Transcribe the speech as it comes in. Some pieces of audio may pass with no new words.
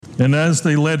And as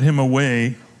they led him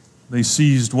away, they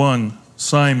seized one,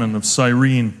 Simon of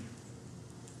Cyrene,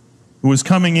 who was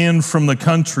coming in from the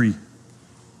country,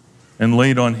 and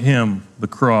laid on him the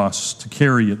cross to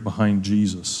carry it behind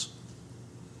Jesus.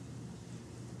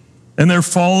 And there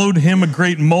followed him a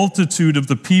great multitude of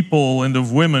the people and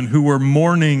of women who were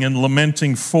mourning and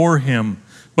lamenting for him.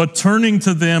 But turning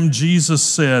to them, Jesus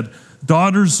said,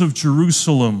 "Daughters of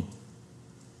Jerusalem,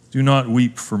 do not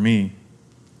weep for me,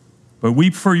 but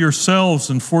weep for yourselves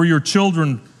and for your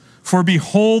children. For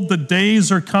behold, the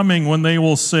days are coming when they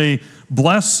will say,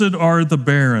 'Blessed are the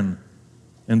barren,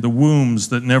 and the wombs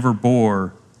that never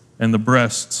bore, and the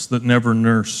breasts that never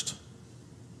nursed.'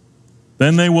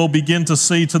 Then they will begin to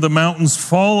say to the mountains,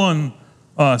 'Fall on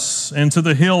us,' and to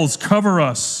the hills, 'Cover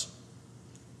us.'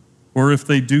 Or if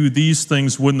they do these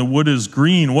things when the wood is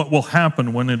green, what will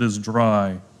happen when it is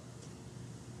dry?"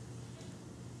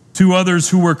 Two others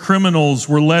who were criminals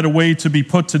were led away to be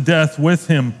put to death with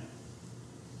him.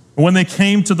 When they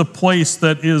came to the place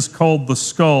that is called the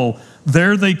Skull,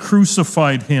 there they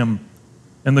crucified him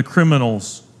and the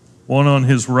criminals, one on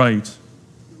his right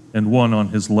and one on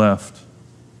his left.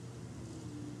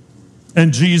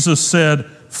 And Jesus said,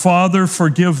 "Father,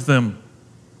 forgive them,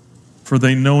 for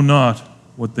they know not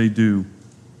what they do."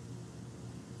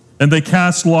 And they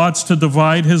cast lots to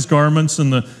divide his garments,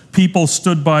 and the people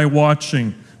stood by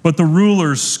watching. But the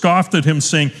rulers scoffed at him,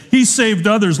 saying, "He saved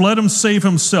others, let him save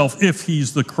himself, if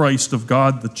he's the Christ of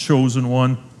God, the chosen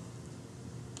one."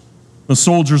 The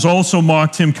soldiers also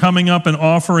mocked him, coming up and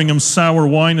offering him sour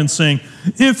wine and saying,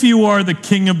 "If you are the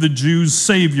King of the Jews,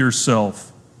 save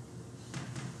yourself."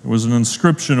 There was an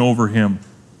inscription over him,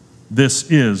 "This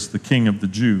is the King of the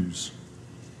Jews."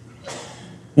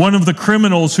 One of the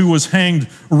criminals who was hanged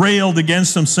railed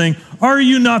against him, saying, "Are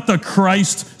you not the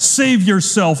Christ? Save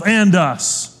yourself and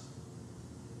us."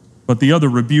 But the other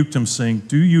rebuked him, saying,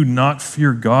 "Do you not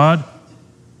fear God,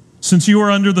 since you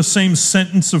are under the same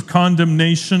sentence of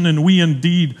condemnation, and we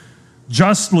indeed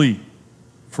justly,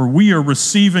 for we are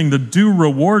receiving the due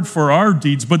reward for our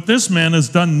deeds, but this man has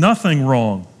done nothing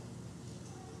wrong."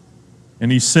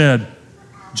 And he said,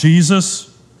 "Jesus,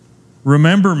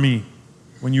 remember me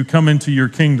when you come into your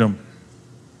kingdom."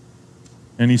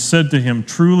 And he said to him,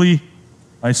 "Truly,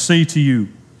 I say to you,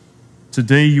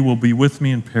 today you will be with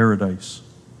me in paradise."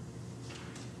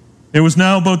 It was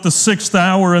now about the 6th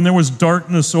hour, and there was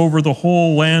darkness over the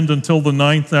whole land until the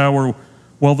 9th hour,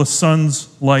 while the sun's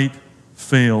light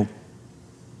failed.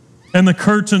 And the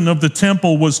curtain of the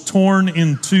temple was torn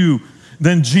in two.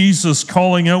 Then Jesus,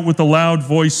 calling out with a loud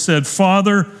voice, said,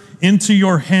 "Father, into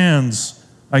your hands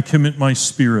I commit my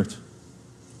spirit."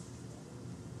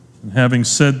 And having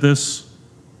said this,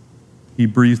 he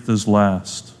breathed his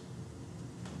last.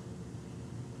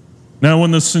 Now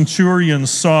when the centurion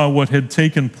saw what had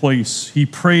taken place, he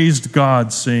praised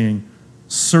God, saying,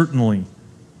 "Certainly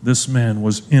this man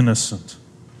was innocent."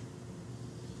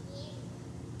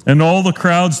 And all the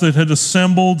crowds that had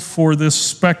assembled for this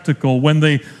spectacle, when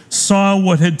they saw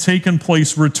what had taken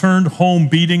place, returned home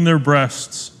beating their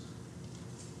breasts.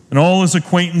 And all his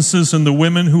acquaintances and the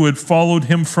women who had followed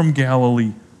him from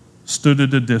Galilee stood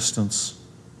at a distance,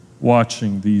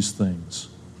 watching these things.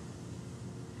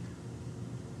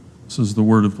 This is the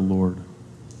word of the Lord.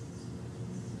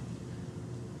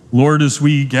 Lord, as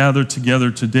we gather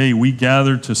together today, we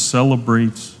gather to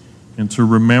celebrate and to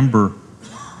remember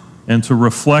and to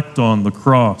reflect on the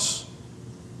cross.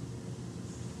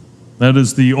 That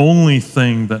is the only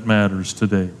thing that matters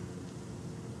today.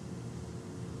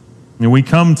 And we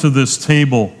come to this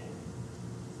table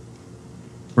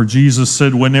where Jesus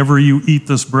said, "Whenever you eat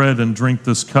this bread and drink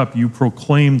this cup, you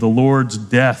proclaim the Lord's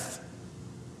death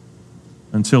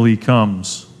until he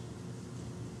comes."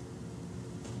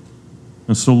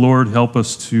 And so, Lord, help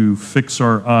us to fix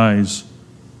our eyes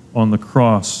on the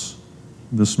cross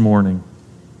this morning.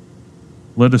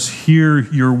 Let us hear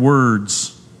your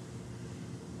words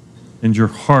and your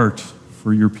heart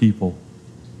for your people.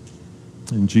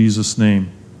 In Jesus' name,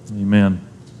 amen.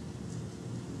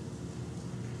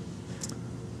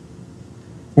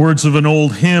 Words of an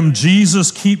old hymn,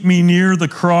 "Jesus, keep me near the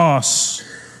cross.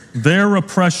 There a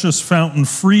precious fountain,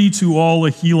 free to all a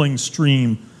healing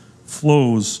stream,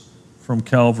 flows from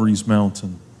Calvary's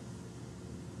mountain.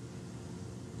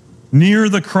 Near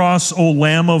the cross, O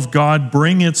Lamb of God,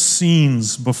 bring its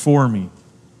scenes before me.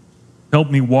 Help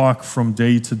me walk from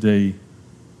day to day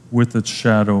with its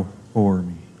shadow o'er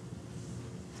me."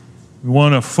 We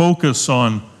want to focus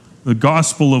on the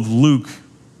Gospel of Luke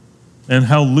and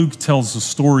how Luke tells the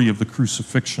story of the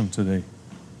crucifixion today.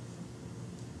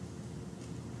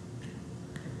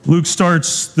 Luke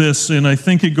starts this, and I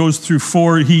think it goes through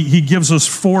 4. He gives us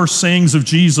 4 sayings of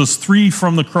Jesus, 3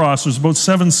 from the cross. There's about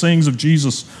 7 sayings of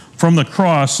Jesus from the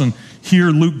cross, and here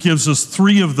Luke gives us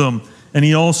 3 of them, and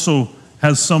he also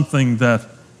has something that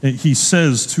he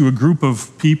says to a group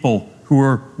of people who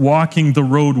are walking the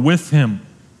road with him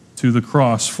to the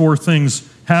cross. 4 things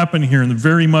happen here, and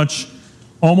very much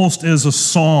almost as a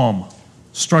psalm,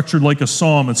 structured like a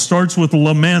psalm. It starts with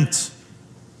lament,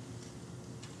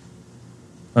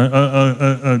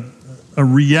 a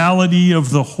reality of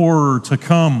the horror to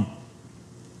come.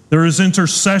 There is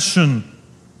intercession,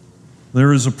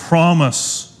 there is a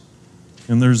promise,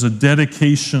 and there's a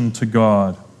dedication to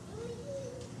God.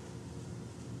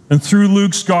 And through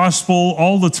Luke's gospel,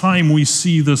 all the time we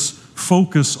see this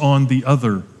focus on the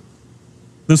other.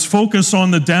 This focus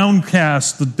on the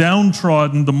downcast, the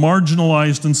downtrodden, the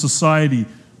marginalized in society.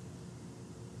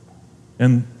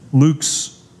 And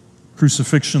Luke's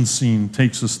crucifixion scene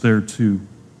takes us there too.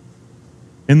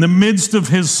 In the midst of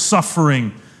his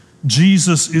suffering,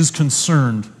 Jesus is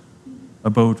concerned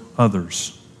about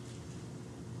others.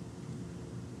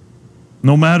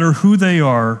 No matter who they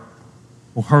are,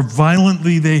 or how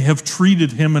violently they have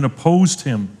treated him and opposed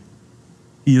him,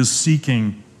 he is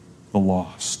seeking the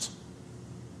lost.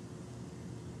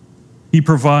 He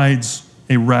provides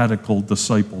a radical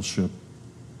discipleship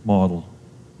model.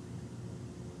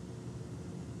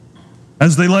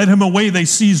 As they led him away, they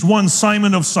seized one,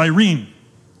 Simon of Cyrene.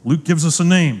 Luke gives us a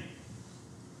name.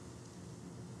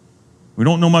 We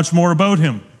don't know much more about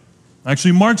him.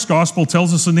 Actually, Mark's gospel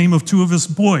tells us the name of 2 of his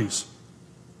boys.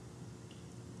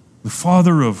 The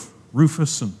father of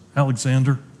Rufus and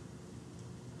Alexander.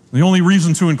 The only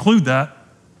reason to include that,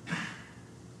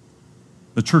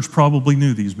 the church probably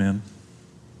knew these men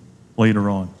later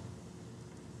on.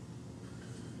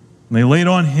 And they laid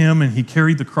on him, and he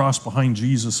carried the cross behind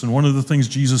Jesus. And one of the things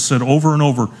Jesus said over and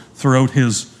over throughout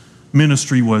his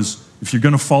ministry was, if you're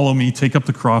going to follow me, take up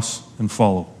the cross and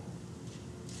follow.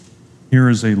 Here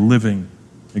is a living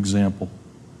example.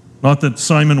 Not that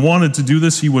Simon wanted to do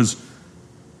this, he was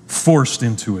forced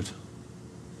into it.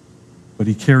 But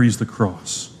he carries the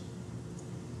cross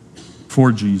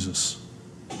for Jesus.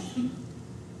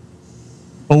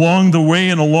 Along the way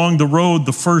and along the road,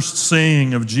 the first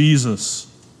saying of Jesus.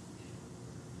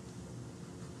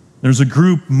 There's a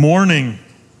group mourning,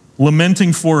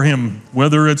 lamenting for him,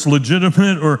 whether it's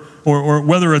legitimate or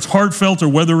whether it's heartfelt or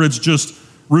whether it's just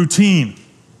routine,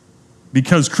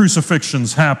 because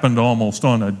crucifixions happened almost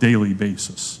on a daily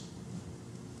basis.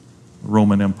 The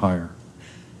Roman Empire.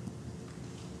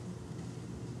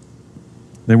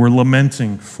 They were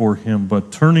lamenting for him,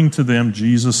 but turning to them,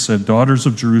 Jesus said, "Daughters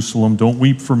of Jerusalem, don't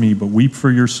weep for me, but weep for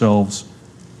yourselves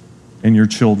and your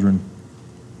children."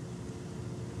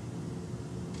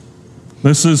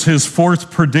 This is his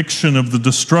 4th prediction of the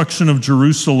destruction of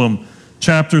Jerusalem.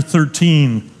 Chapter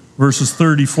 13, verses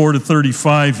 34 to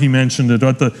 35, he mentioned it.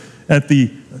 At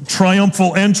the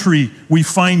triumphal entry, we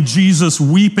find Jesus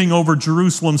weeping over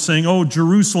Jerusalem, saying, "Oh,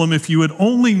 Jerusalem, if you had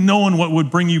only known what would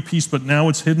bring you peace, but now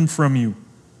it's hidden from you."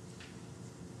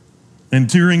 And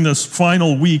during this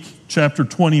final week, chapter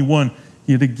 21,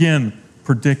 he had again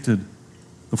predicted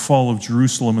the fall of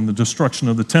Jerusalem and the destruction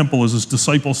of the temple, as his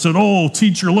disciples said, "Oh,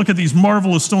 teacher, look at these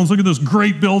marvelous stones. Look at this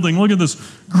great building. Look at this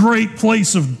great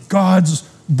place of God's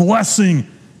blessing."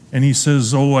 And he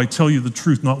says, "Oh, I tell you the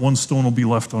truth, not one stone will be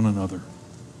left on another."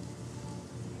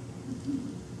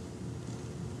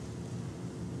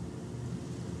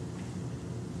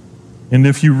 And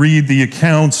if you read the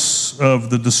accounts of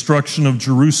the destruction of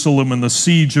Jerusalem and the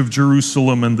siege of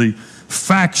Jerusalem and the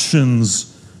factions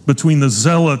between the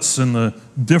zealots and the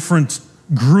different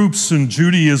groups in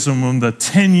Judaism in the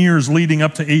 10 years leading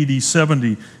up to AD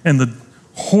 70, and the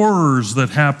horrors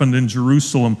that happened in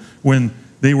Jerusalem when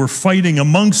they were fighting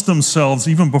amongst themselves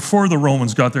even before the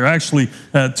Romans got there. Actually,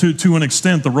 to an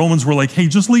extent, the Romans were like, "Hey,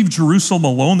 just leave Jerusalem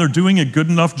alone. They're doing a good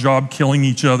enough job killing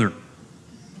each other."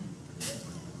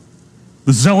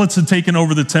 The zealots had taken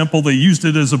over the temple. They used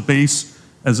it as a base,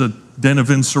 as a den of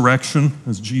insurrection,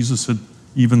 as Jesus had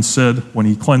even said when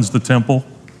he cleansed the temple.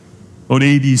 About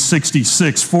AD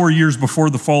 66, 4 years before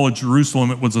the fall of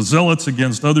Jerusalem, it was the zealots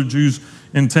against other Jews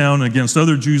in town,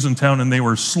 and they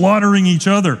were slaughtering each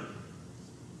other.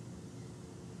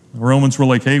 The Romans were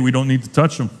like, "Hey, we don't need to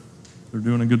touch them. They're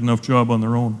doing a good enough job on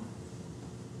their own."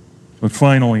 But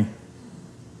finally,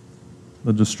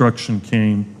 the destruction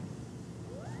came,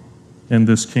 and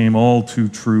this came all too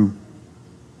true.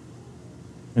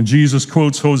 And Jesus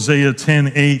quotes Hosea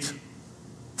 10:8,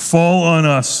 "Fall on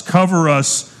us, cover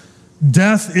us.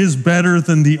 Death is better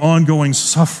than the ongoing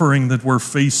suffering that we're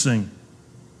facing."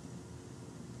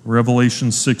 Revelation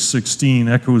 6:16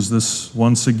 echoes this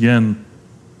once again.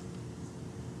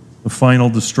 The final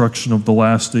destruction of the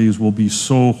last days will be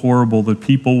so horrible that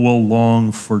people will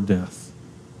long for death.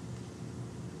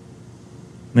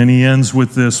 And he ends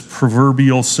with this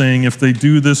proverbial saying, if they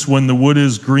do this when the wood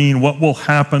is green, what will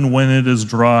happen when it is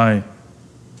dry?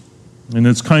 And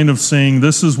it's kind of saying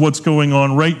this is what's going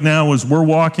on right now as we're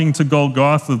walking to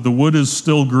Golgotha. The wood is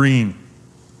still green.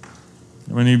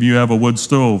 How many of you have a wood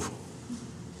stove?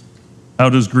 How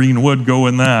does green wood go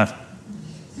in that?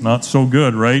 Not so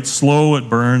good, right? Slow, it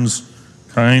burns,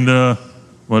 kinda,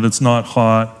 but it's not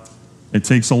hot. It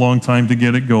takes a long time to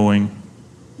get it going.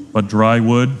 But dry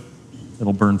wood,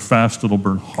 it'll burn fast, it'll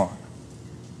burn hot.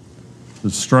 The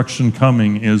destruction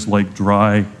coming is like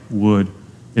dry wood.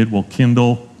 It will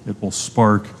kindle, it will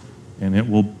spark, and it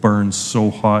will burn so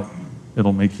hot,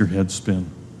 it'll make your head spin.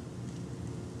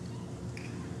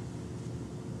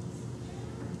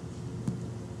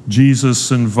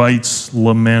 Jesus invites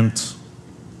lament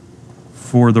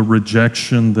for the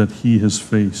rejection that he has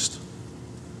faced.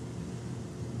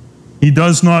 He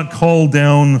does not call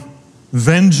down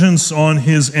vengeance on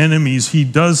his enemies. He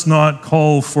does not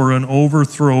call for an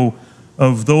overthrow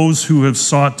of those who have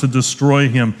sought to destroy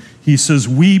him. He says,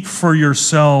 weep for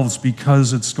yourselves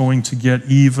because it's going to get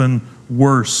even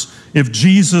worse. If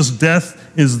Jesus'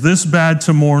 death is this bad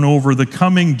to mourn over, the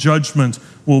coming judgment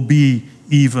will be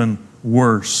even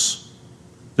worse.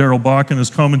 Darrell Bach in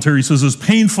his commentary says, as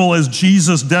painful as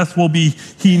Jesus' death will be,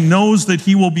 he knows that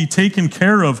he will be taken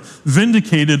care of,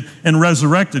 vindicated, and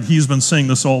resurrected. He's been saying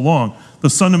this all along. The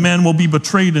Son of Man will be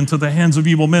betrayed into the hands of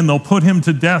evil men. They'll put him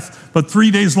to death, but 3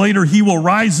 days later he will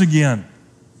rise again.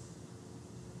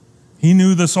 He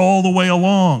knew this all the way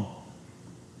along.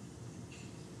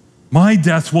 My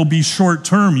death will be short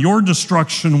term. Your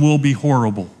destruction will be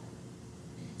horrible.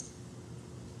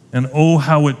 And oh,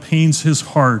 how it pains his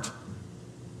heart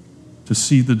to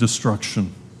see the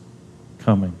destruction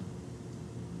coming.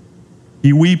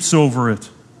 He weeps over it.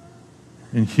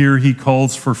 And here he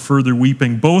calls for further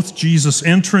weeping. Both Jesus'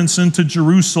 entrance into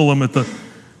Jerusalem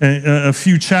a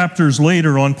few chapters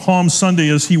later on Palm Sunday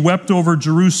as he wept over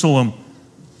Jerusalem.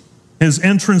 His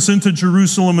entrance into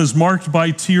Jerusalem is marked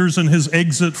by tears, and his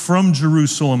exit from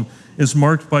Jerusalem is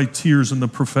marked by tears and the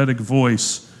prophetic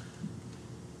voice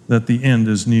that the end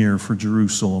is near for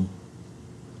Jerusalem.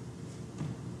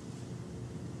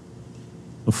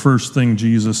 The first thing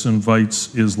Jesus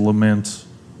invites is lament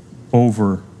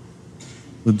over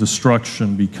the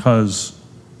destruction because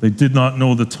they did not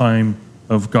know the time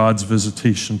of God's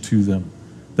visitation to them.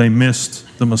 They missed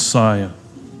the Messiah.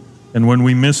 And when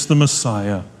we miss the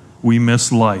Messiah, we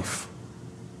miss life.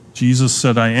 Jesus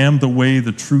said, I am the way,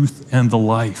 the truth, and the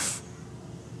life.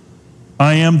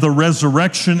 I am the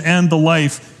resurrection and the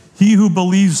life. He who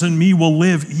believes in me will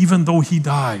live even though he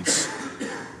dies.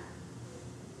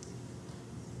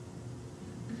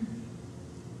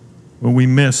 When we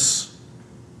miss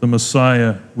the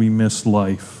Messiah, we miss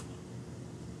life.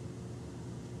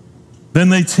 Then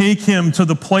they take him to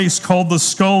the place called the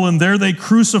Skull, and there they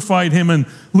crucified him. And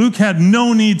Luke had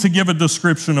no need to give a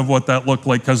description of what that looked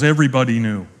like because everybody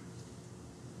knew.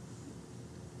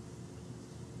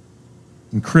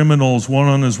 And criminals, one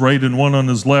on his right and one on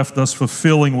his left, thus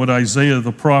fulfilling what Isaiah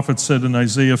the prophet said in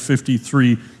Isaiah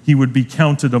 53, he would be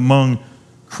counted among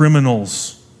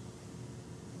criminals.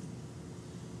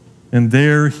 And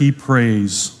there he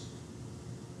prays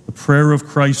the prayer of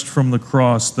Christ from the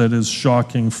cross that is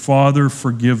shocking. Father,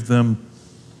 forgive them,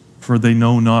 for they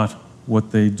know not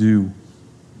what they do.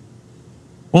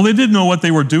 Well, they did know what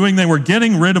they were doing. They were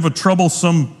getting rid of a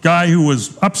troublesome guy who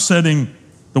was upsetting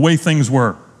the way things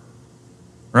were.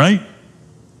 Right?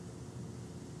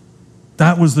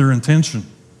 That was their intention.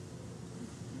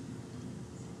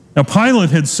 Now,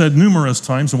 Pilate had said numerous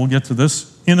times, and we'll get to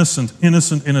this, innocent,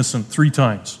 innocent, innocent, 3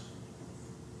 times.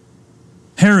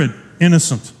 Herod,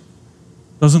 innocent,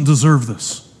 doesn't deserve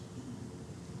this.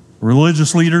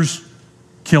 Religious leaders,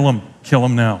 kill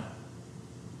him now.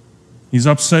 He's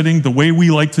upsetting the way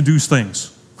we like to do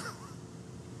things.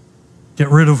 Get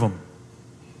rid of him.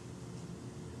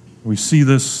 We see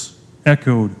this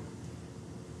echoed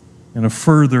in a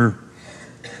further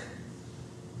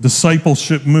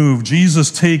discipleship move. Jesus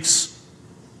takes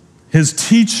his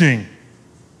teaching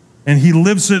and he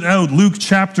lives it out. Luke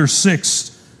chapter 6,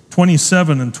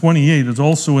 27 and 28 is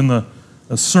also in the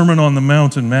Sermon on the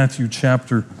Mount in Matthew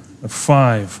chapter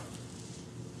 5.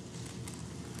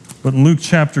 But in Luke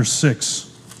chapter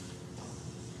 6,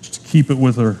 just to keep it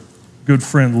with our good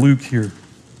friend Luke here,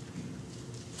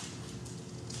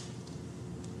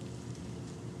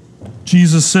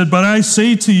 Jesus said, but I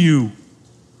say to you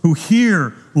who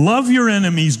hear, love your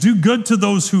enemies, do good to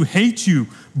those who hate you,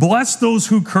 bless those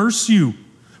who curse you,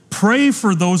 pray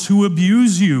for those who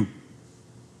abuse you.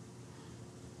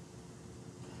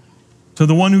 To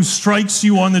the one who strikes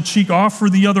you on the cheek, offer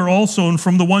the other also, and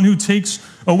from the one who takes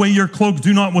away your cloak,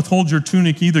 do not withhold your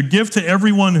tunic either. Give to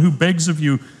everyone who begs of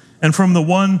you, and from the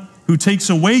one who takes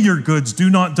away your goods, do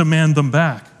not demand them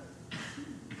back.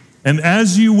 And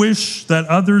as you wish that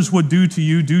others would do to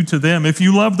you, do to them. If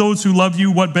you love those who love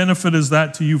you, what benefit is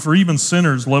that to you? For even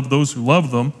sinners love those who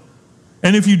love them.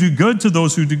 And if you do good to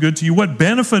those who do good to you, what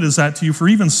benefit is that to you? For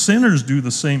even sinners do the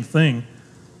same thing.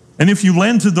 And if you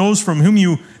lend to those from whom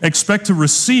you expect to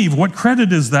receive, what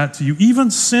credit is that to you? Even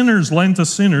sinners lend to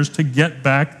sinners to get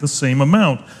back the same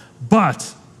amount.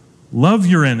 But love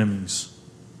your enemies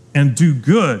and do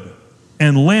good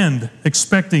and lend,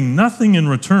 expecting nothing in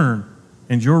return,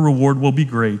 and your reward will be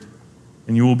great,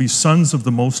 and you will be sons of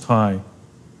the Most High.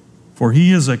 For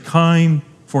he is kind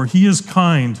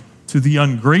to the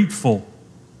ungrateful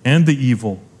and the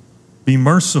evil. Be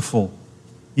merciful,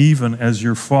 even as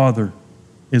your Father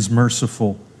is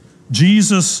merciful.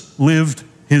 Jesus lived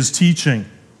his teaching.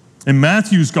 In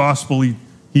Matthew's gospel,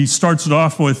 he starts it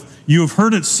off with, you have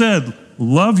heard it said,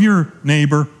 love your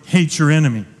neighbor, hate your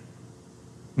enemy.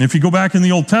 And if you go back in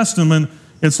the Old Testament,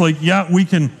 it's like, yeah,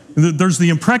 there's the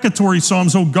imprecatory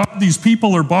Psalms, oh God, these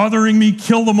people are bothering me,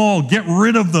 kill them all, get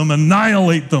rid of them,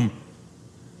 annihilate them.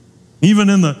 Even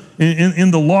in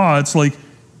the law, it's like,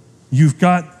 you've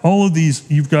got all of these,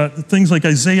 you've got things like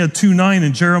Isaiah 2:9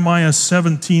 and Jeremiah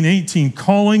 17:18,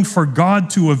 calling for God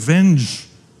to avenge.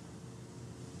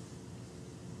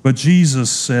 But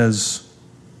Jesus says,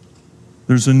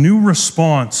 there's a new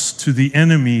response to the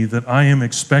enemy that I am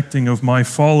expecting of my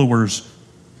followers.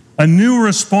 A new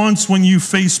response when you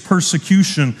face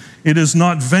persecution. It is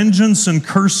not vengeance and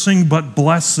cursing, but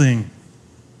blessing.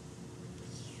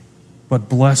 But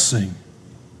blessing.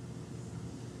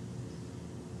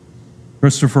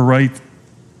 Christopher Wright,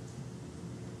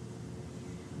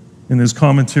 in his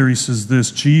commentary, says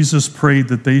this: Jesus prayed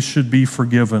that they should be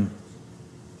forgiven,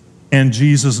 and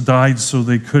Jesus died so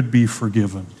they could be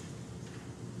forgiven.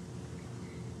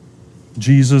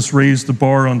 Jesus raised the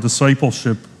bar on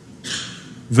discipleship.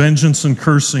 Vengeance and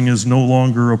cursing is no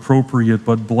longer appropriate,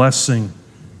 but blessing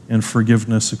and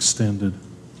forgiveness extended.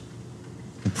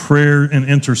 And prayer and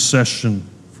intercession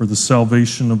for the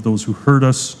salvation of those who hurt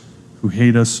us, who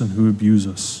hate us, and who abuse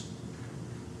us.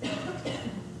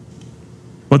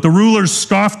 But the rulers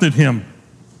scoffed at him.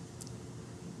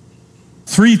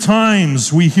 3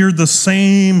 times we hear the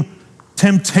same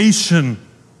temptation,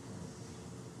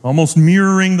 almost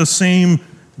mirroring the same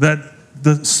that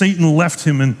Satan left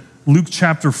him in Luke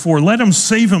chapter 4. Let him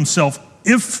save himself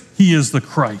if he is the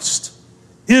Christ,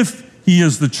 if he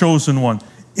is the chosen one,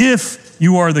 if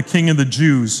you are the King of the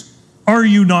Jews. Are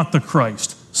you not the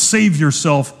Christ? Save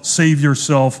yourself, save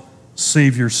yourself,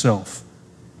 save yourself.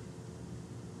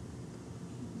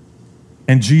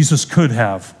 And Jesus could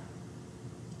have.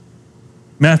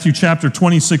 Matthew chapter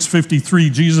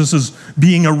 26:53, Jesus is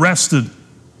being arrested.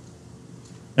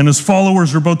 And his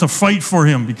followers are about to fight for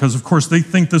him because, of course, they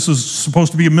think this is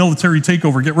supposed to be a military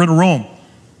takeover. Get rid of Rome.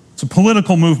 It's a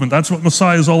political movement. That's what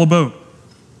Messiah is all about.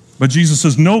 But Jesus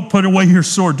says, no, put away your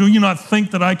sword. Do you not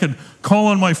think that I could call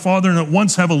on my Father and at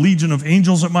once have a legion of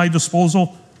angels at my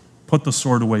disposal? Put the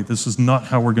sword away. This is not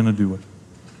how we're going to do it.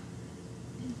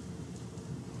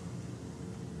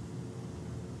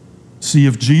 See,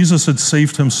 if Jesus had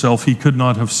saved himself, he could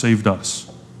not have saved us.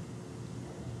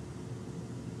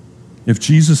 If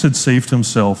Jesus had saved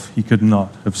himself, he could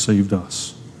not have saved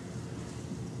us.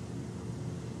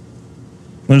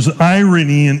 There's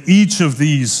irony in each of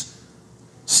these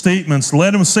statements.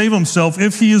 Let him save himself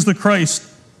if he is the Christ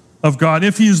of God,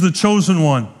 if he is the chosen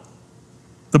one.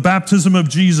 The baptism of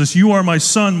Jesus, you are my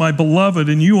son, my beloved,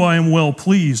 and you I am well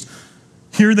pleased.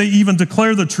 Here they even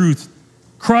declare the truth.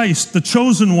 Christ, the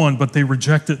chosen one, but they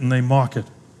reject it and they mock it.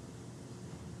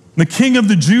 The King of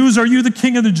the Jews, are you the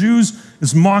King of the Jews?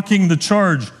 Is mocking the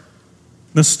charge.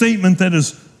 The statement that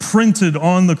is printed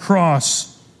on the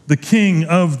cross, the King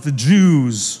of the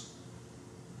Jews.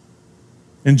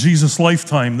 In Jesus'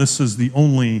 lifetime, this is the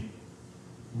only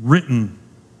written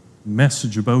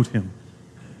message about him.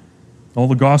 All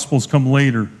the Gospels come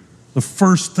later. The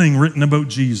first thing written about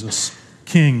Jesus,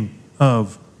 King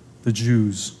of the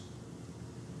Jews.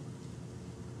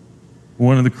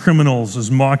 One of the criminals is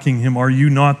mocking him, are you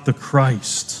not the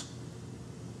Christ?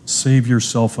 Save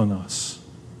yourself on us.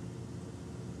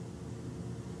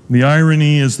 The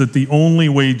irony is that the only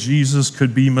way Jesus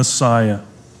could be Messiah,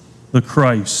 the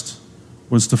Christ,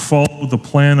 was to follow the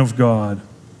plan of God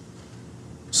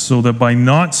so that by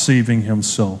not saving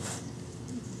himself,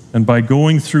 And by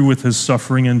going through with his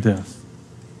suffering and death,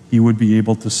 he would be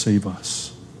able to save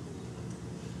us.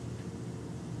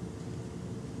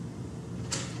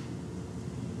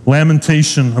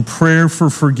 Lamentation, a prayer for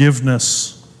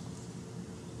forgiveness.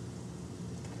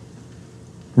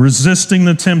 Resisting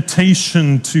the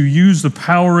temptation to use the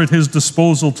power at his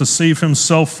disposal to save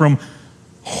himself from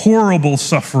horrible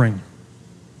suffering.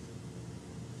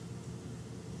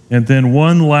 And then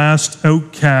one last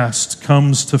outcast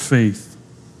comes to faith.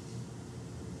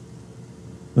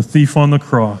 The thief on the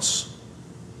cross.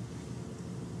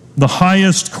 The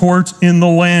highest court in the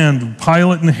land,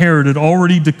 Pilate and Herod, had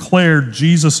already declared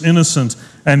Jesus innocent,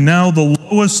 and now the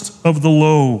lowest of the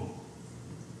low,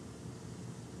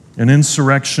 an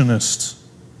insurrectionist,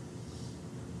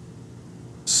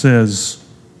 says,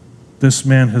 this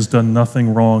man has done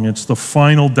nothing wrong. It's the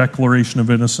final declaration of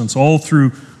innocence. All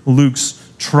through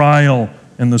Luke's trial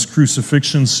and this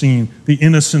crucifixion scene, the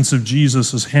innocence of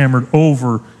Jesus is hammered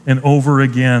over and over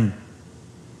again.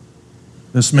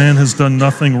 This man has done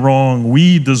nothing wrong.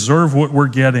 We deserve what we're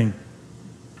getting.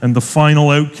 And the final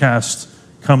outcast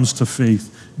comes to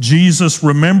faith. Jesus,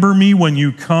 remember me when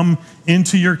you come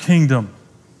into your kingdom.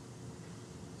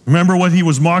 Remember what he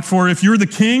was mocked for? If you're the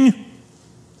king,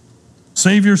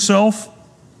 save yourself.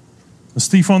 The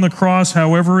thief on the cross,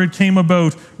 however it came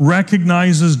about,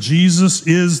 recognizes Jesus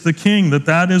is the king,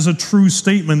 that is a true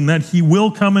statement, that he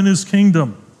will come in his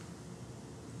kingdom.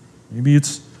 Maybe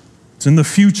it's in the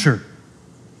future.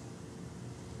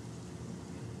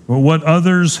 But what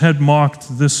others had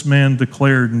mocked, this man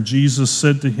declared, and Jesus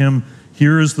said to him,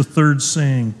 here is the third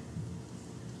saying,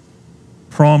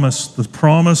 the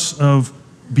promise of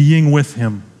being with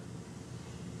him.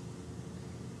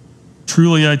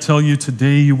 Truly I tell you,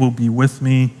 today you will be with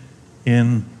me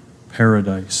in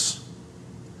paradise.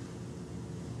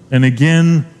 And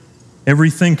again,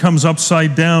 everything comes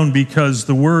upside down because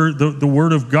the word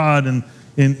of God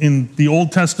in the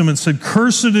Old Testament said,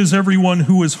 cursed is everyone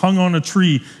who is hung on a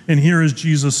tree. And here is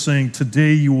Jesus saying,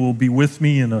 today you will be with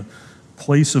me in a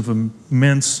place of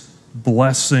immense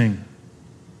blessing.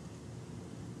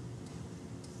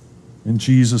 And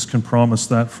Jesus can promise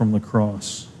that from the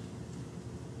cross.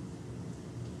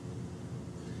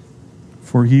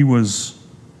 For he was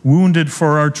wounded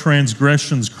for our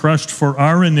transgressions, crushed for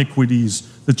our iniquities.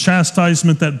 The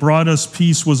chastisement that brought us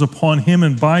peace was upon him,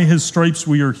 and by his stripes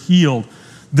we are healed.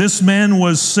 This man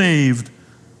was saved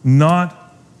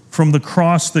not from the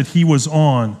cross that he was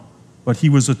on, but he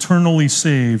was eternally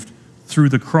saved through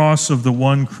the cross of the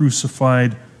one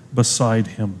crucified beside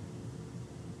him.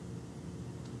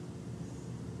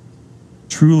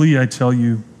 Truly, I tell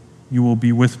you, you will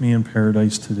be with me in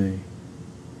paradise today.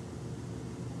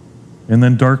 And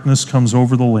then darkness comes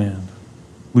over the land.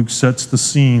 Luke sets the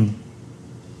scene.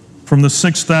 From the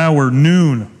 6th hour,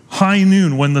 noon, high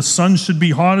noon, when the sun should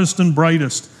be hottest and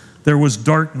brightest, there was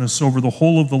darkness over the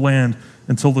whole of the land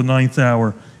until the 9th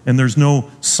hour. And there's no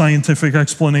scientific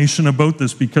explanation about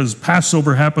this because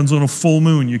Passover happens on a full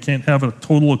moon. You can't have a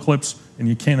total eclipse, and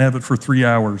you can't have it for 3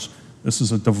 hours. This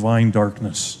is a divine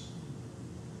darkness.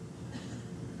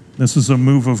 This is a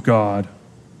move of God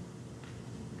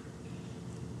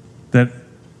that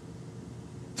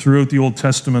throughout the Old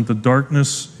Testament, the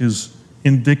darkness is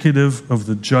indicative of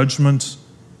the judgment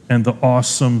and the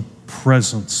awesome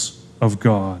presence of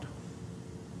God.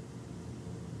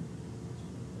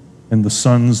 And the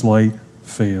sun's light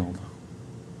failed.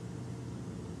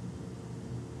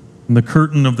 And the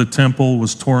curtain of the temple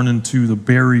was torn in two. The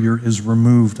barrier is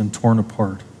removed and torn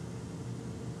apart.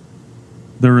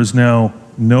 There is now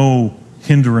no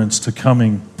hindrance to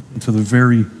coming into the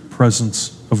very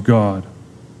presence of God.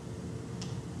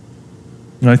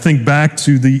 And I think back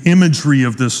to the imagery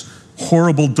of this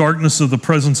horrible darkness of the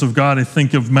presence of God. I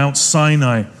think of Mount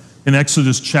Sinai in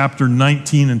Exodus chapter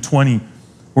 19 and 20,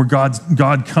 where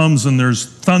God comes and there's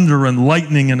thunder and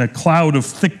lightning and a cloud of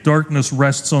thick darkness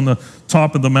rests on the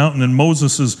top of the mountain, and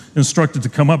Moses is instructed to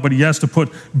come up, but he has to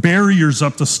put barriers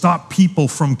up to stop people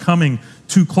from coming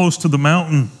too close to the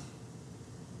mountain,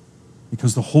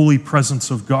 because the holy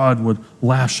presence of God would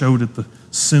lash out at the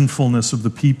sinfulness of the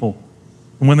people.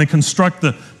 And when they construct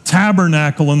the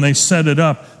tabernacle and they set it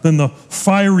up, then the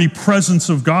fiery presence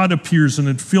of God appears and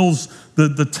it fills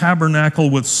the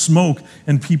tabernacle with smoke,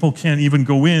 and people can't even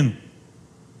go in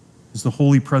because the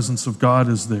holy presence of God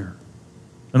is there.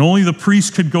 And only the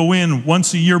priest could go in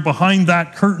once a year behind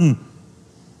that curtain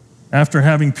after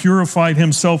having purified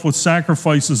himself with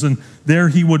sacrifices, and there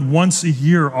he would once a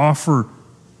year offer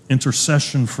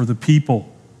intercession for the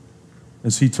people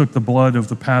as he took the blood of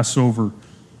the Passover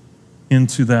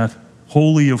into that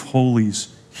holy of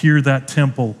holies. Here that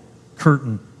temple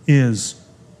curtain is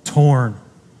torn.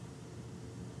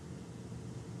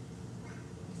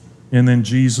 And then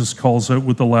Jesus calls out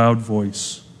with a loud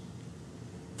voice,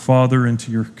 Father,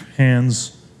 into your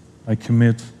hands I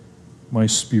commit my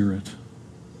spirit.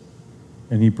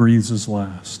 And he breathes his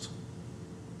last.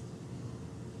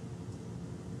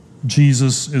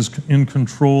 Jesus is in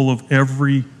control of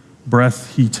every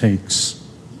breath he takes,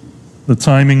 the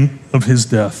timing of his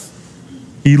death.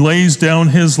 He lays down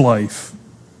his life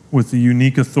with the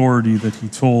unique authority that he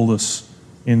told us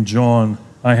in John.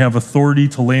 I have authority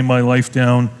to lay my life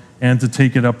down and to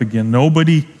take it up again.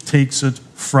 Nobody takes it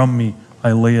from me.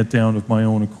 I lay it down of my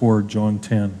own accord, John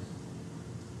 10.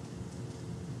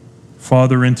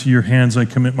 Father, into your hands I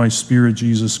commit my spirit,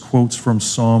 Jesus quotes from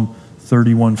Psalm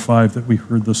 31:5 that we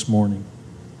heard this morning.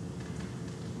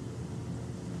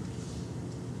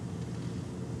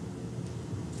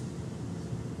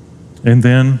 And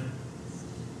then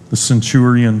the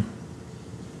centurion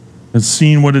had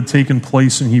seen what had taken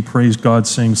place, and he praised God,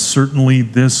 saying, certainly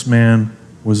this man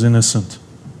was innocent.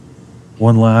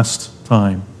 One last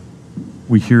time,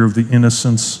 we hear of the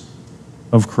innocence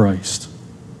of Christ.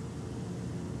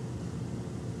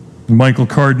 Michael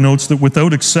Card notes that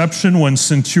without exception, when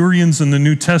centurions in the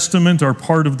New Testament are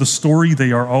part of the story,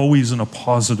 they are always in a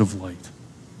positive light.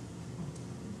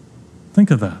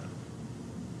 Think of that.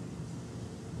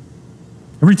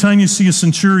 Every time you see a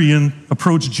centurion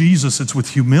approach Jesus, it's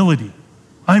with humility.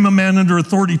 I'm a man under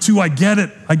authority too. I get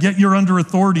it. I get you're under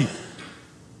authority.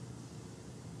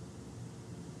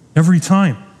 Every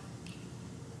time.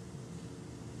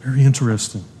 Very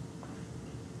interesting.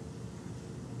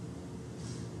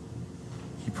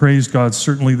 He praised God.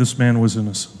 Certainly this man was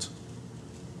innocent.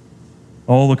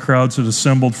 All the crowds had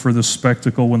assembled for this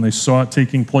spectacle. When they saw it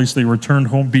taking place, they returned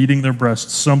home beating their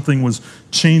breasts. Something was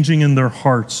changing in their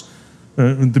hearts.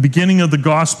 In the beginning of the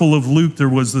Gospel of Luke, there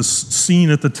was this scene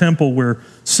at the temple where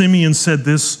Simeon said,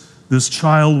 this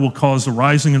child will cause the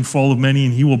rising and fall of many,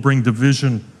 and he will bring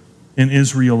division in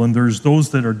Israel. And there's those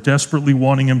that are desperately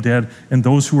wanting him dead, and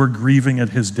those who are grieving at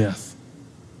his death.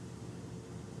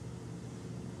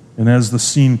 And as the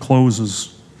scene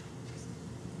closes,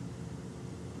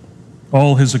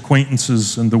 all his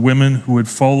acquaintances and the women who had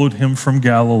followed him from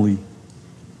Galilee,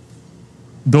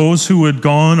 those who had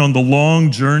gone on the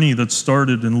long journey that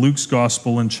started in Luke's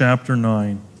Gospel in chapter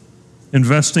 9,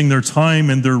 investing their time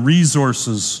and their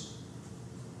resources.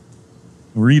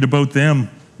 Read about them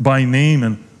by name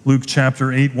in Luke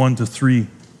chapter 8, 1-3.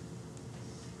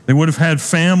 They would have had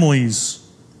families,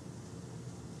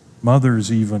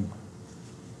 mothers even.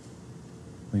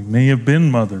 They may have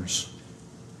been mothers.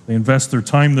 They invest their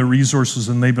time, their resources,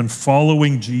 and they've been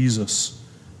following Jesus.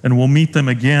 And we'll meet them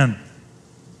again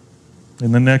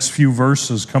in the next few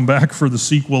verses. Come back for the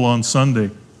sequel on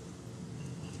Sunday.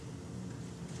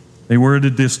 They were at a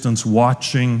distance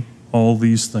watching all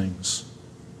these things.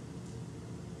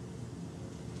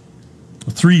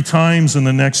 3 times in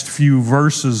the next few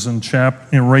verses and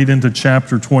right into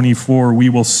chapter 24, we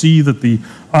will see that the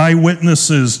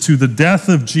eyewitnesses to the death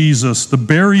of Jesus, the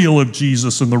burial of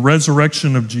Jesus, and the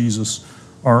resurrection of Jesus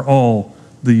are all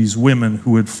these women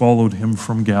who had followed him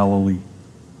from Galilee.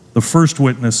 The first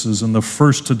witnesses and the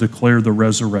first to declare the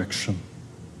resurrection.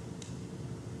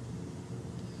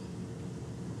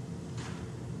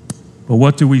 But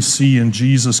what do we see in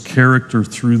Jesus' character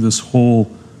through this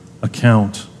whole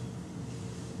account?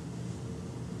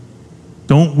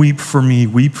 Don't weep for me,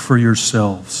 weep for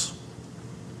yourselves.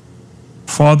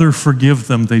 Father, forgive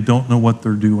them, they don't know what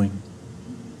they're doing.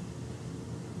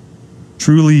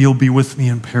 Truly, you'll be with me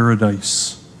in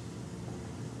paradise.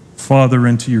 Father,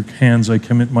 into your hands I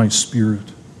commit my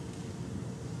spirit.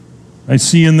 I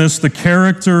see in this the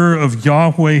character of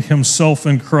Yahweh himself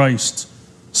in Christ,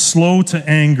 slow to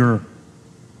anger,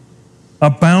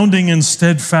 abounding in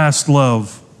steadfast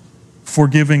love,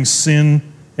 forgiving sin,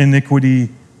 iniquity,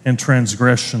 and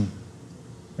transgression.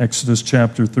 Exodus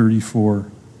chapter 34.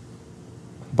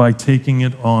 By taking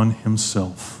it on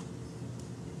himself.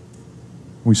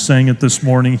 We sang it this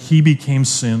morning. He became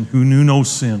sin who knew no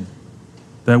sin,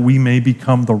 that we may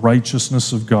become the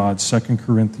righteousness of God. 2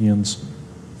 Corinthians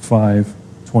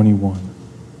 5:21.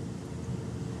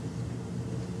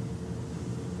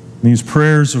 These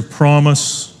prayers of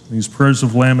promise, these prayers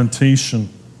of lamentation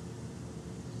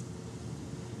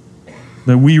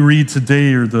that we read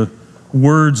today are the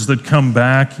words that come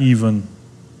back even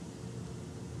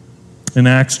in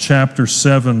Acts chapter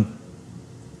 7,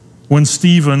 when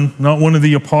Stephen, not one of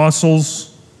the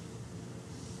apostles,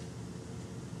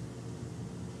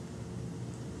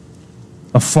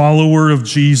 a follower of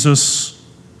Jesus,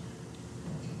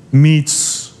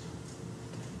 meets,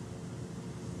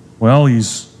 well,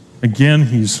 he's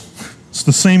It's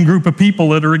the same group of people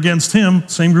that are against him,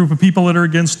 same group of people that are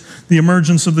against the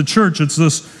emergence of the church. It's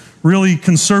this really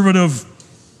conservative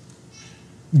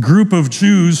group of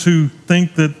Jews who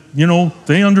think that,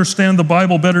 they understand the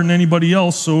Bible better than anybody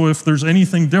else, so if there's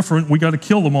anything different, we got to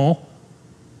kill them all.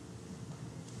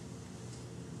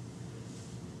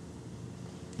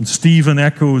 And Stephen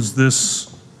echoes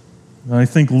this. I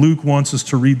think Luke wants us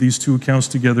to read these two accounts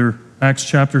together. Acts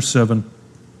chapter 7.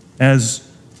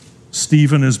 As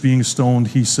Stephen is being stoned,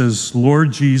 he says,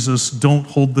 Lord Jesus, don't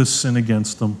hold this sin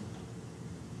against them.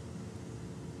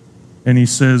 And he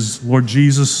says, Lord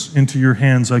Jesus, into your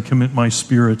hands I commit my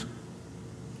spirit.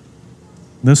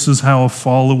 This is how a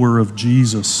follower of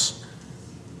Jesus,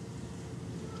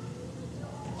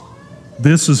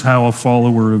 this is how a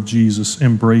follower of Jesus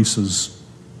embraces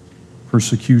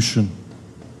persecution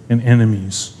and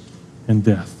enemies and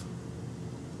death.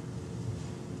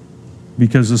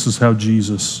 Because this is how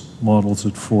Jesus models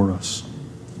it for us.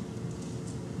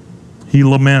 He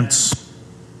laments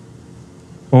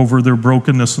over their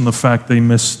brokenness and the fact they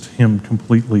missed him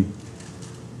completely.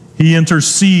 He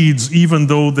intercedes even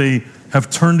though they have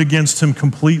turned against him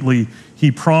completely.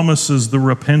 He promises the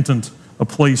repentant a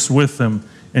place with them,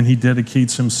 and he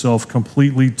dedicates himself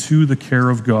completely to the care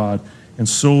of God. And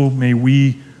so may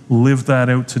we live that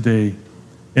out today.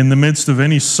 In the midst of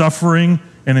any suffering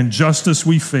and injustice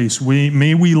we face,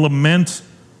 may we lament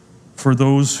for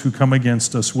those who come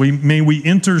against us. May we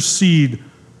intercede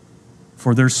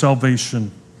for their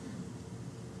salvation.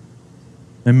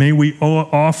 And may we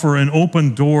offer an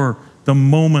open door the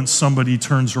moment somebody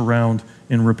turns around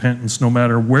in repentance, no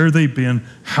matter where they've been,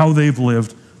 how they've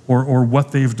lived, or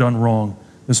what they've done wrong.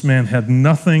 This man had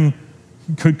nothing,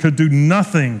 could do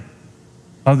nothing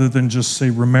other than just say,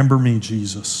 remember me,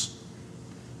 Jesus.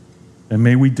 And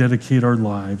may we dedicate our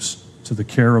lives to the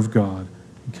care of God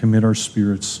and commit our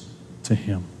spirits to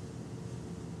him.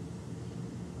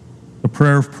 The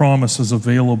prayer of promise is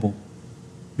available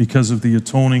because of the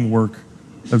atoning work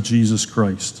of Jesus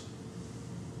Christ.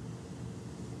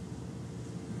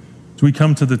 As we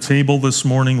come to the table this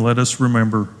morning, let us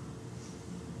remember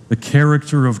the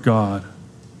character of God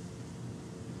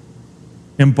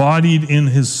embodied in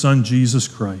his Son, Jesus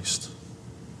Christ.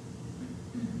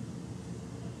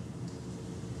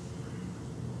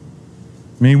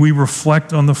 May we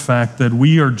reflect on the fact that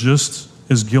we are just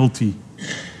as guilty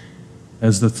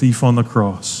as the thief on the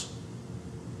cross.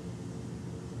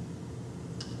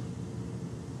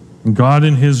 And God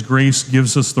in his grace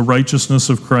gives us the righteousness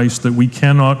of Christ that we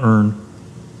cannot earn,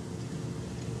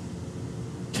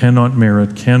 cannot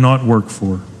merit, cannot work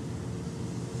for.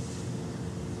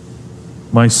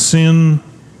 My sin,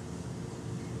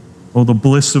 oh, the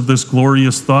bliss of this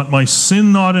glorious thought, my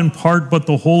sin not in part, but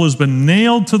the whole has been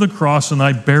nailed to the cross, and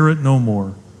I bear it no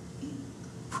more.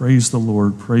 Praise the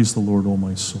Lord, O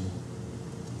my soul.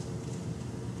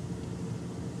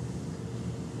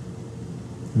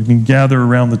 We can gather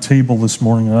around the table this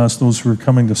morning. I ask those who are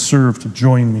coming to serve to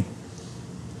join me.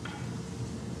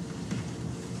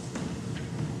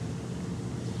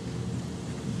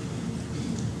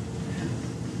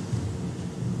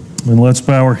 And let's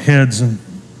bow our heads in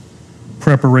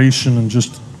preparation and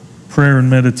just prayer and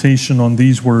meditation on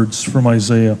these words from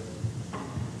Isaiah.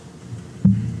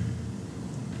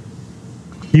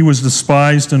 He was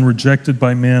despised and rejected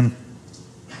by men,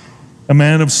 a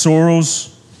man of sorrows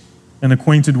and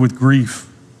acquainted with grief,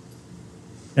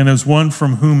 and as one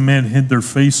from whom men hid their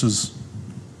faces.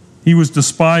 He was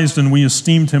despised, and we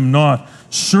esteemed him not.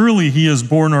 Surely he has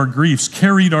borne our griefs,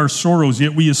 carried our sorrows,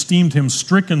 yet we esteemed him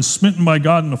stricken, smitten by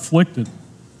God, and afflicted.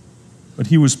 But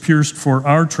he was pierced for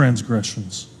our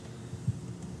transgressions.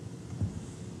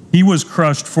 He was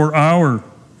crushed for our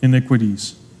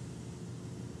iniquities.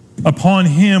 Upon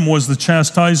him was the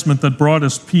chastisement that brought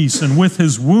us peace, and with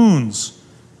his wounds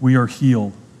we are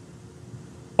healed.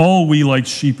 All we like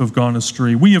sheep have gone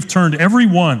astray. We have turned every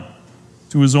one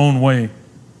to his own way,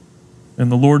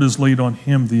 and the Lord has laid on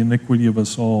him the iniquity of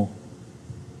us all.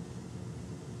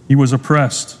 He was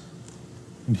oppressed,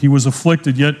 and he was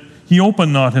afflicted, yet he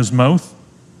opened not his mouth.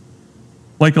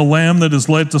 Like a lamb that is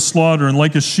led to slaughter, and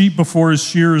like a sheep before his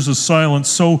shearers is silent,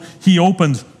 so he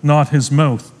opened not his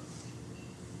mouth.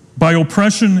 By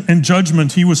oppression and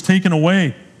judgment he was taken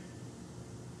away.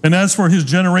 And as for his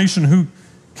generation, who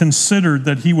considered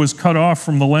that he was cut off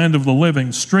from the land of the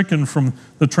living, stricken from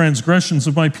the transgressions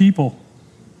of my people.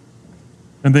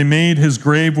 And they made his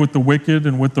grave with the wicked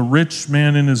and with the rich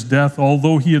man in his death,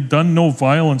 although he had done no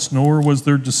violence, nor was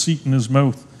there deceit in his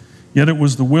mouth. Yet it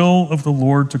was the will of the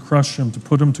Lord to crush him, to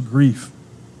put him to grief.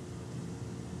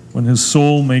 When his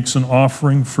soul makes an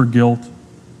offering for guilt,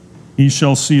 He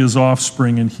shall see his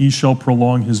offspring, and he shall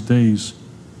prolong his days.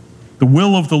 The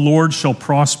will of the Lord shall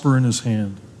prosper in his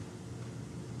hand.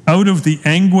 Out of the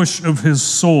anguish of his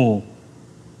soul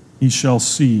he shall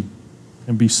see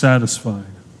and be satisfied.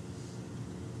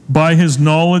 By his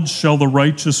knowledge shall the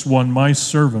righteous one, my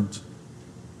servant,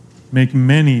 make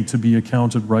many to be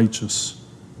accounted righteous,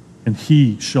 and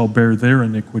he shall bear their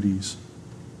iniquities.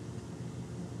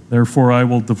 Therefore I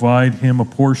will divide him a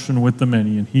portion with the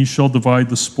many, and he shall divide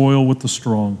the spoil with the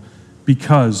strong,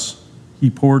 because he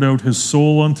poured out his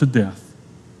soul unto death,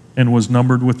 and was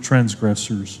numbered with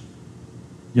transgressors.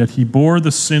 Yet he bore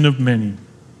the sin of many,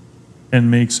 and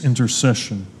makes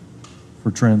intercession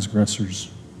for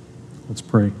transgressors. Let's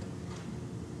pray.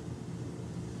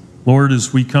 Lord,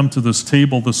 as we come to this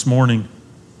table this morning,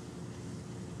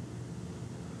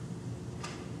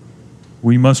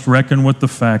 we must reckon with the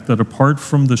fact that apart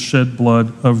from the shed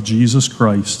blood of Jesus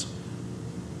Christ,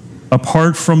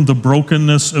 apart from the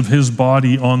brokenness of his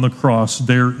body on the cross,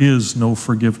 there is no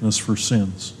forgiveness for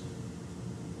sins.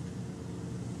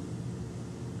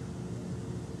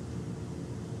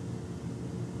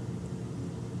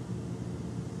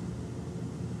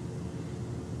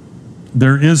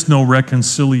 There is no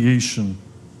reconciliation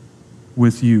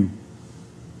with you.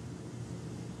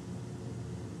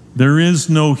 There is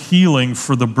no healing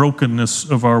for the brokenness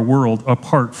of our world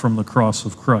apart from the cross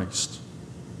of Christ.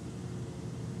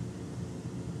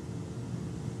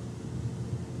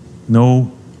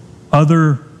 No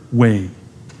other way.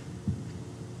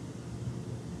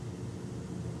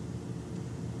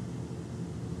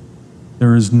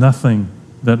 There is nothing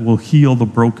that will heal the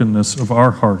brokenness of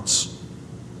our hearts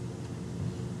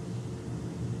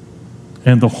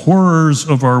and the horrors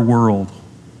of our world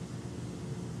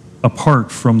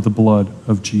apart from the blood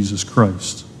of Jesus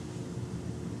Christ,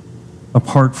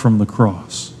 apart from the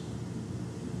cross.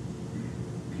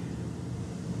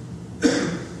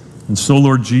 And so,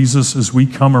 Lord Jesus, as we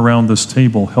come around this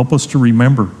table, help us to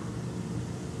remember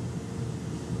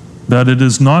that it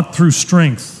is not through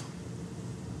strength,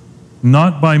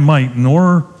 not by might,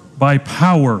 nor by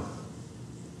power,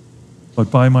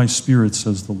 but by my Spirit,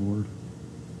 says the Lord.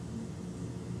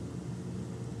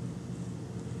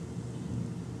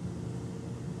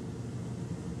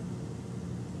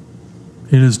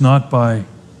 It is not by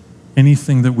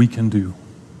anything that we can do,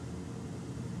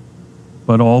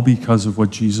 but all because of what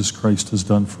Jesus Christ has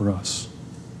done for us.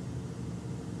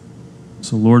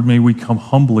 So, Lord, may we come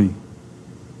humbly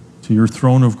to your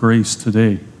throne of grace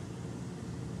today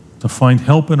to find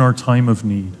help in our time of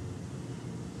need,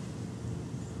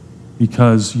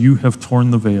 because you have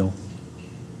torn the veil.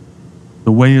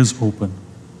 The way is open,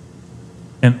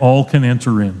 and all can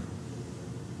enter in.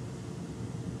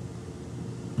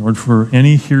 Lord, for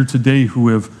any here today who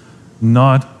have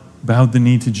not bowed the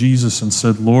knee to Jesus and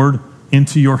said, Lord,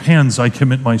 into your hands I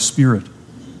commit my spirit.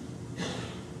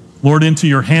 Lord, into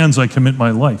your hands I commit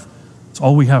my life. That's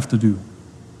all we have to do.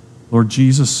 Lord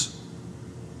Jesus,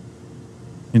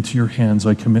 into your hands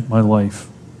I commit my life,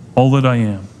 all that I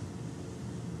am.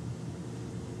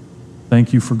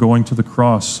 Thank you for going to the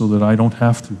cross so that I don't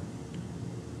have to.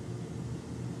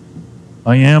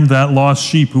 I am that lost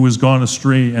sheep who has gone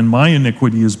astray, and my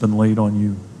iniquity has been laid on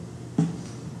you.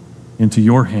 Into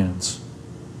your hands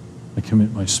I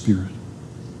commit my spirit.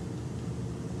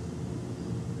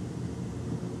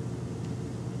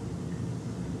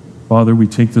 Father, we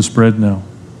take this bread now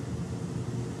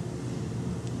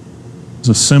as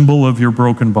a symbol of your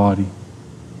broken body.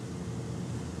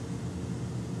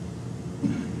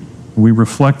 We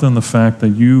reflect on the fact that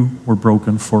you were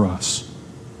broken for us,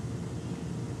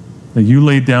 that you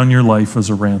laid down your life as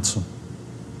a ransom,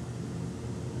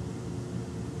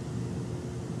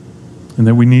 and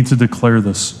that we need to declare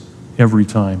this every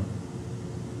time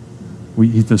we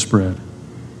eat this bread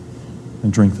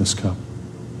and drink this cup.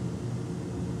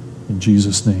 In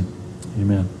Jesus' name,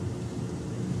 amen.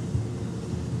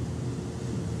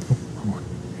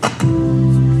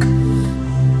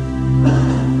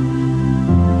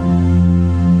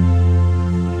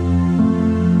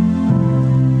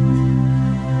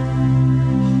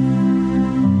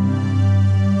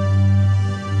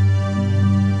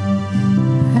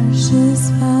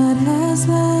 Precious blood has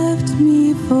left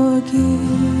me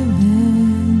forgiven.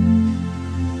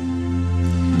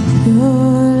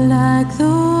 You're like the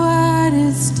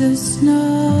whitest of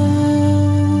snow,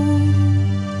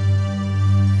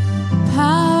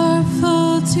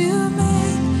 powerful to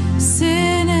make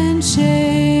sin and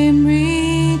shame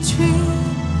retreat.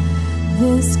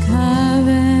 This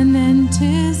covenant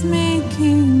is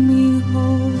making me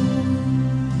whole.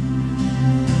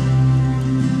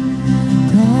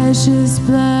 Precious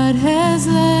blood has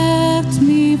left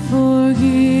me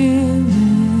forgiven.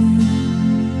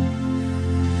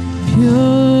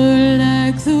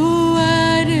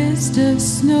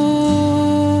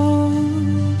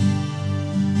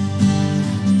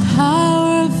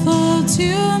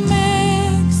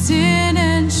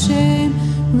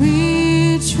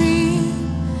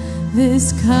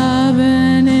 This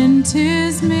covenant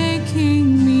is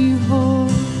making me whole.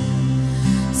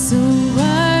 So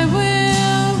I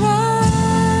will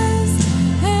rise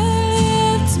and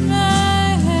lift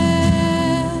my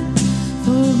head,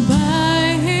 for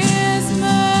by His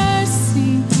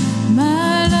mercy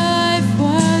my life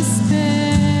was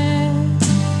spared.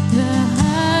 The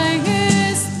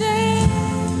highest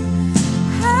name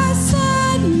has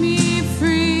set me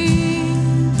free.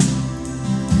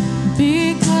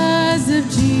 Because of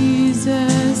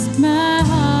Jesus, my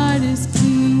heart is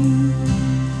clean.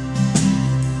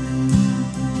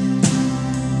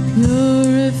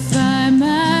 Purify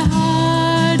my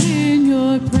heart in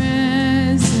your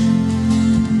presence.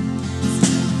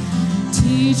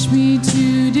 Teach me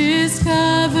to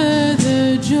discover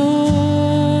the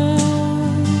joy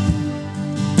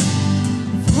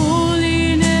of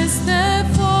holiness that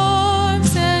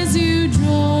forms as you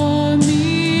draw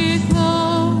me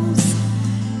close.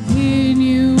 In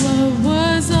you what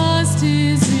was lost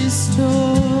is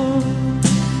restored.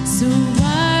 So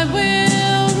I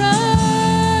will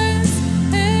rise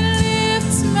and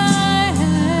lift my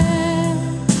head,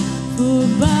 for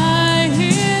by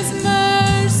His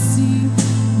mercy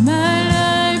my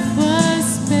life was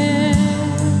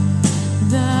spared.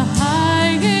 The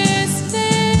highest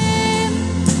name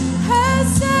has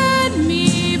set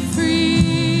me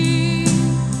free.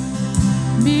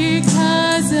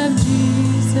 Because of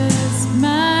Jesus,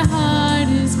 my heart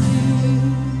is clean.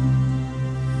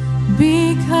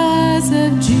 Because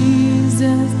of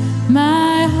Jesus,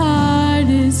 my heart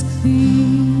is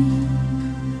clean.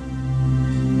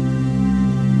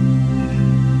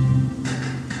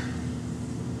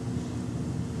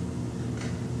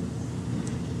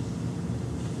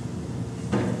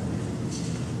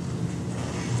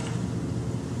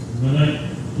 The night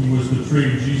He was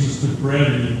betrayed, Jesus took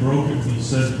bread and He broke it and He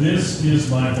said, "This is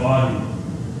my body,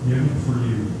 given for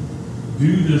you.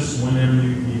 Do this whenever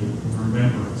you eat it in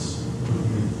remembrance of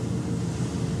me."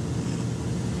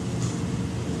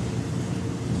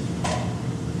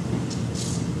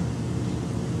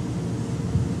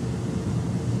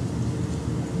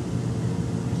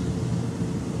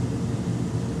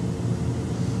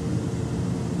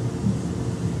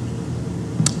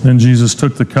 Then Jesus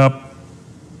took the cup.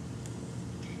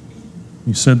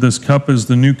 He said, "This cup is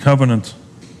the new covenant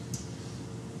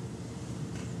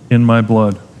in my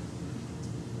blood.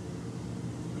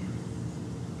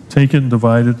 Take it and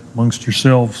divide it amongst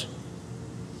yourselves."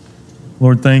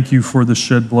 Lord, thank you for the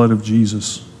shed blood of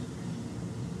Jesus.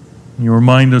 You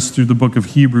remind us through the book of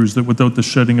Hebrews that without the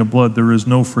shedding of blood, there is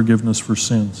no forgiveness for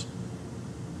sins.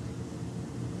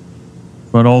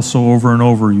 But also over and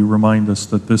over, you remind us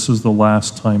that this is the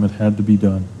last time it had to be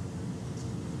done.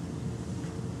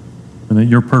 And that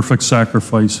your perfect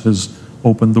sacrifice has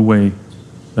opened the way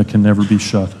that can never be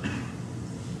shut.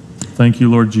 Thank you,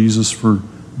 Lord Jesus, for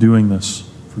doing this,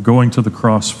 for going to the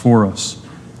cross for us,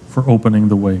 for opening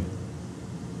the way.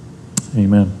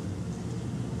 Amen.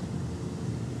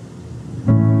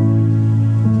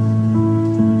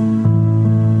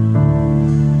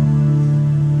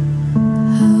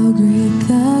 How great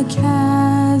the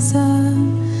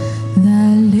chasm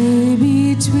that lay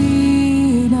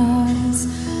between us,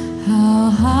 how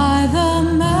high the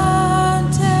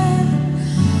mountain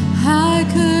I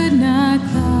could not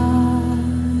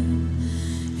climb.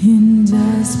 In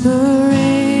desperation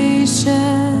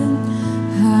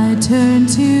I turned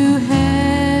to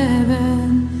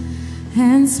heaven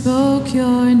and spoke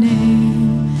your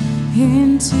name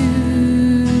into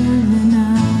the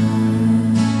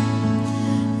night.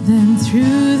 Then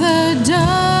through the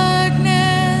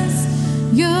darkness,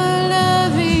 your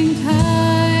loving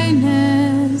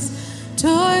kindness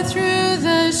tore through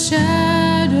the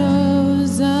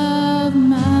shadows of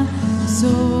my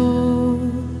soul.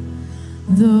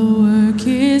 The work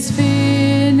is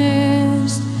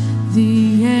finished,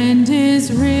 the end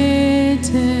is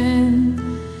written.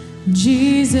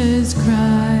 Jesus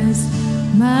Christ,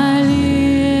 my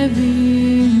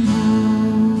living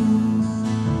hope.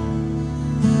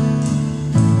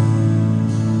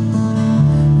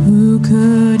 Who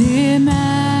could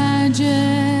imagine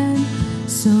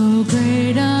so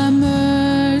great a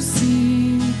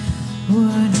mercy?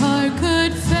 What heart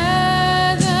could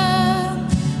fathom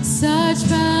such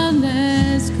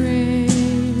boundless grace?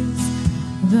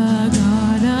 The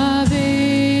God of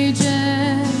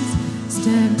ages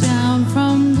stepped down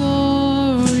from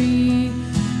glory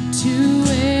to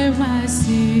wear my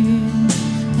sin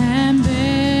and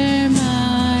bear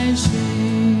my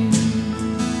shame.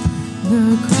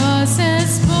 The cross has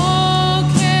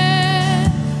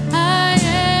spoken, I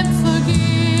am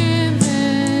forgiven.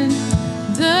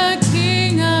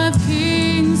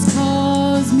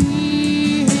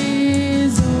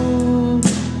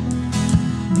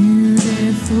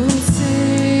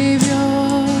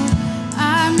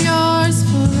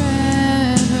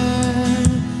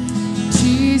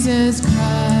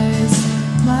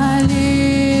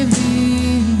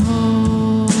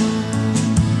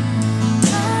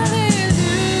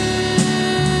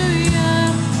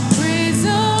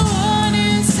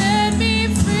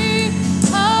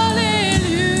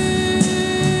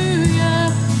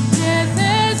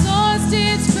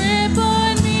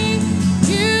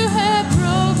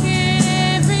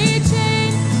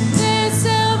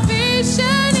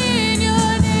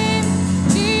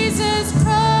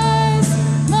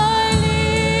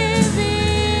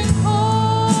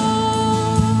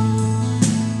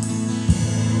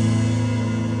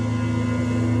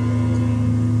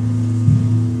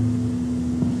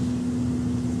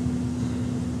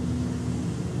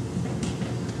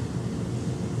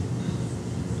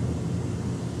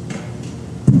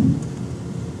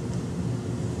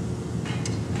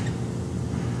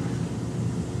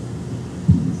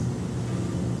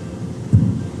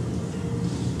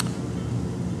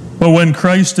 But when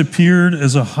Christ appeared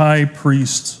as a high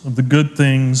priest of the good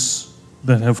things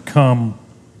that have come,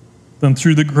 then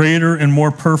through the greater and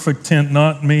more perfect tent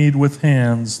not made with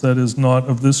hands, that is not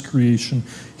of this creation,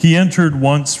 he entered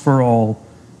once for all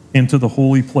into the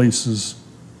holy places,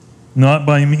 not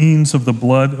by means of the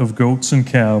blood of goats and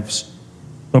calves,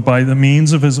 but by the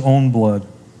means of his own blood,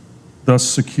 thus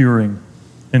securing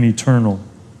an eternal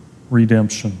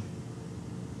redemption.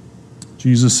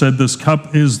 Jesus said, "This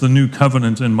cup is the new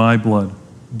covenant in my blood.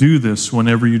 Do this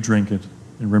whenever you drink it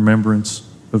in remembrance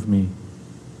of me."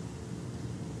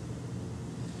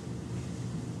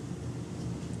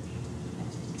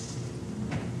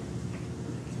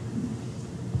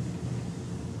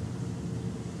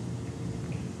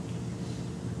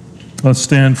 Let's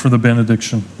stand for the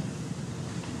benediction.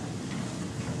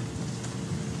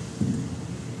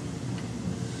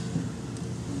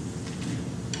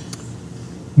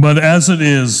 But as it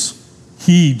is,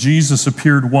 he, Jesus,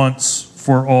 appeared once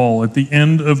for all at the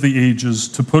end of the ages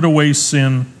to put away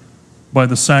sin by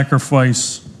the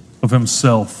sacrifice of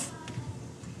himself.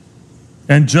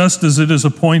 And just as it is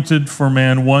appointed for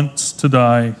man once to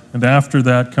die, and after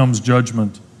that comes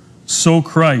judgment, so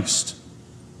Christ,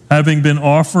 having been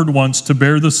offered once to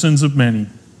bear the sins of many,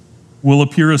 will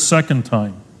appear a second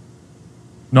time,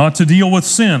 not to deal with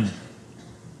sin,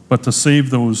 but to save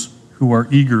those who are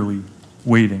eagerly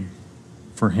waiting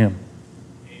for him.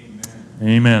 Amen.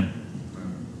 Amen.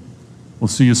 We'll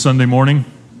see you Sunday morning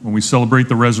when we celebrate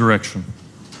the resurrection.